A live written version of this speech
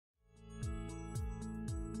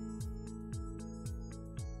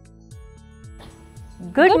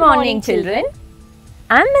Good morning, children.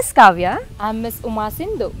 I'm Miss Kavya. I'm Miss Uma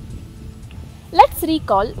Sindhu. Let's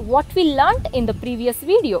recall what we learnt in the previous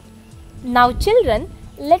video. Now children,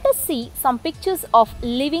 let us see some pictures of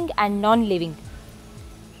living and non-living.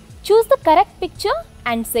 Choose the correct picture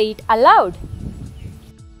and say it aloud.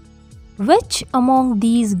 Which among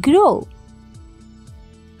these grow?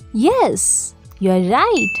 Yes, you are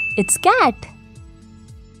right. It's cat.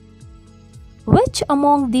 Which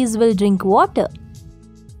among these will drink water?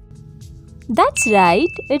 That's right,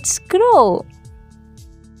 it's crow.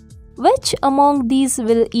 Which among these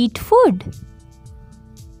will eat food?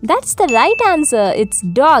 That's the right answer, it's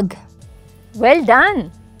dog. Well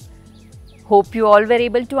done. Hope you all were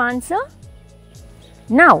able to answer.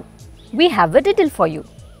 Now, we have a riddle for you.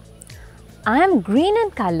 I am green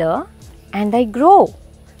in color and I grow.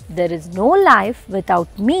 There is no life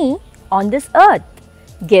without me on this earth.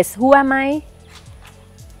 Guess who am I?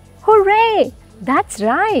 Hooray! That's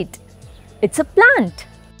right. It's a plant.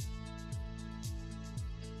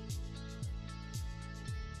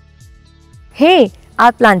 Hey,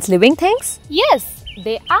 are plants living things? Yes,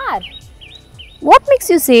 they are. What makes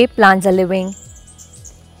you say plants are living?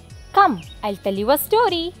 Come, I'll tell you a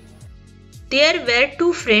story. There were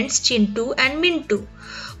two friends, Chintu and Mintu.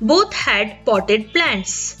 Both had potted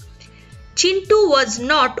plants. Chintu was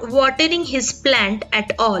not watering his plant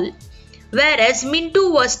at all, whereas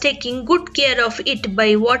Mintu was taking good care of it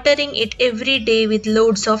by watering it every day with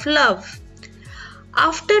loads of love.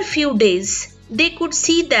 After few days, they could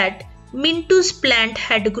see that Mintu's plant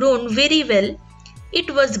had grown very well. It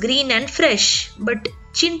was green and fresh, but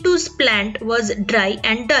Chintu's plant was dry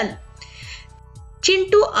and dull.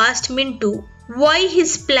 Chintu asked Mintu why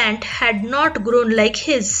his plant had not grown like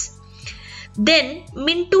his. Then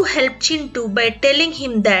Mintu helped Chintu by telling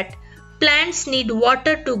him that plants need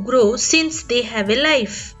water to grow since they have a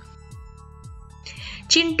life.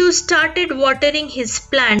 Chintu started watering his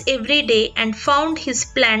plants every day and found his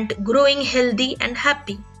plant growing healthy and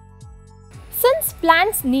happy. Since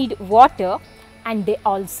plants need water and they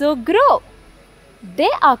also grow,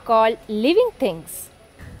 they are called living things.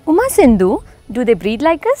 Uma Sindhu, do they breathe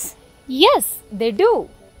like us? Yes, they do.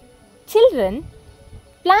 Children,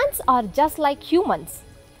 plants are just like humans.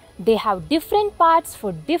 They have different parts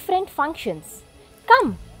for different functions.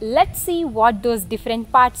 Come, let's see what those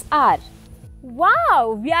different parts are.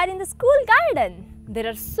 Wow, we are in the school garden. There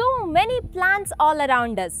are so many plants all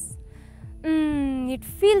around us. It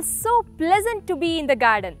feels so pleasant to be in the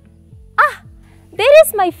garden. Ah, there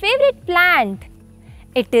is my favorite plant.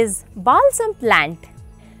 It is balsam plant.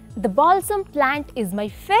 The balsam plant is my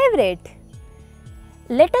favorite.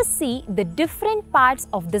 Let us see the different parts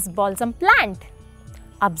of this balsam plant.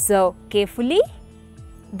 Observe carefully.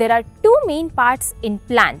 There are two main parts in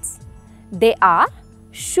plants. They are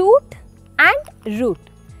shoot and root.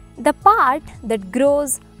 The part that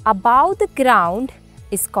grows above the ground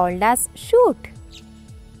is called as shoot.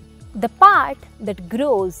 The part that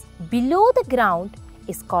grows below the ground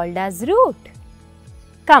is called as root.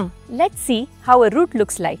 Come, let's see how a root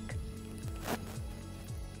looks like.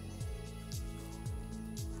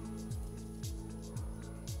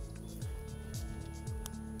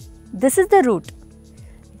 This is the root.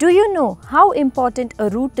 Do you know how important a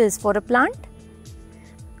root is for a plant?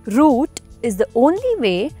 Root is the only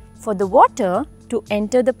way for the water to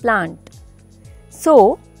enter the plant.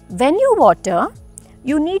 So, when you water,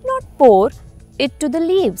 you need not pour it to the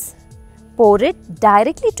leaves. Pour it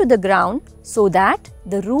directly to the ground so that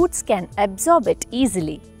the roots can absorb it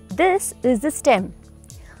easily. This is the stem.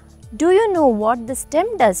 Do you know what the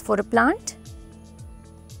stem does for a plant?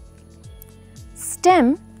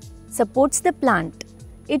 Stem supports the plant.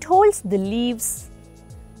 It holds the leaves,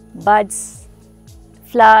 buds,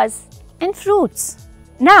 flowers and fruits.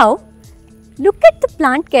 Now, look at the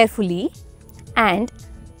plant carefully and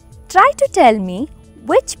try to tell me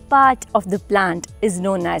which part of the plant is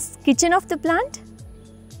known as kitchen of the plant?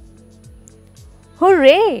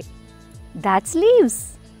 Hooray! That's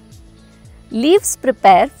leaves. Leaves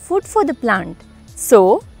prepare food for the plant,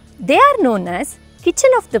 so they are known as kitchen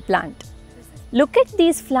of the plant. Look at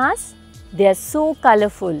these flowers. They are so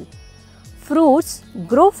colorful. Fruits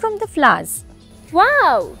grow from the flowers.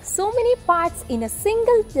 Wow! So many parts in a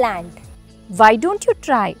single plant. Why don't you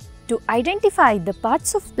try to identify the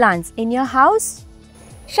parts of plants in your house?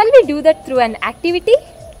 Shall we do that through an activity?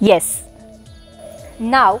 Yes.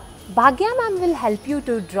 Now, Bhagya ma'am will help you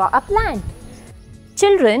to draw a plant.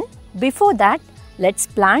 Children, before that, let's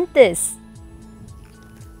plant this.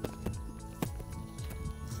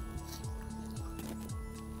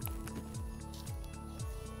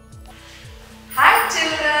 Hi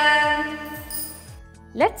children!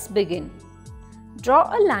 Let's begin.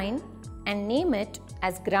 Draw a line and name it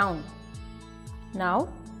as ground. Now,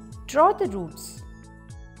 draw the roots.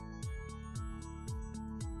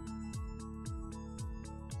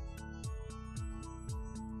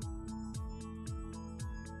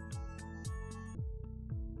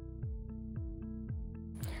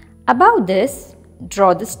 Above this,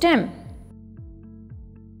 draw the stem.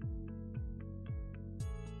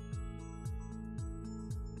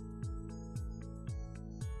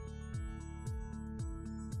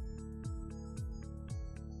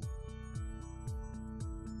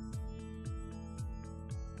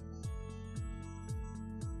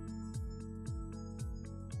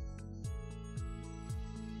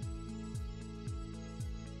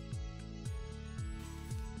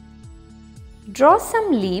 Draw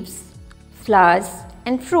some leaves, flowers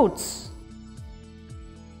and fruits.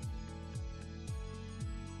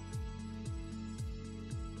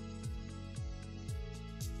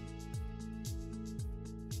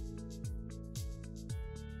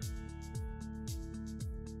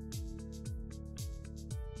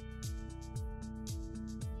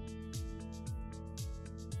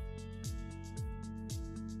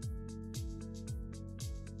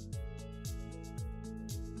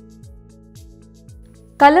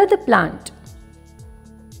 Color the plant.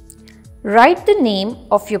 Write the name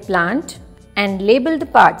of your plant and label the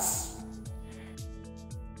parts.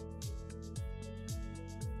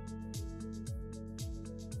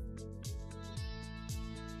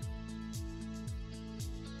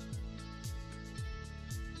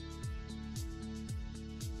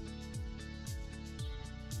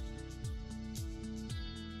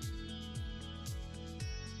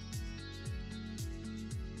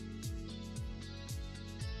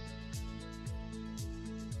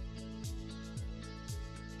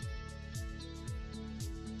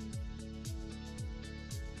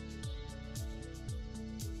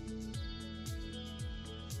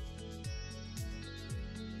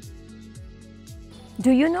 Do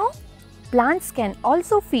you know? Plants can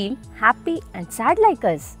also feel happy and sad like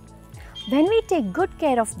us. When we take good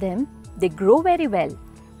care of them, they grow very well.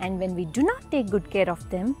 And when we do not take good care of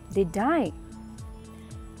them, they die.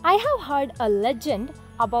 I have heard a legend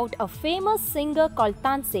about a famous singer called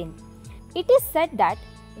Tansen. It is said that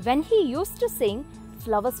when he used to sing,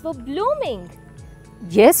 flowers were blooming.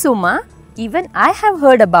 Yes, Uma, even I have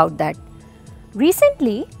heard about that.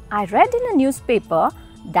 Recently, I read in a newspaper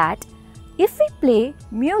that if we play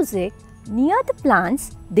music near the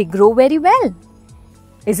plants, they grow very well.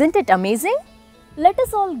 Isn't it amazing? Let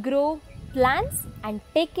us all grow plants and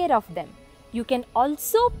take care of them. You can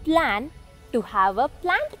also plan to have a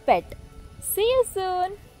plant pet. See you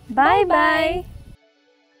soon. Bye bye.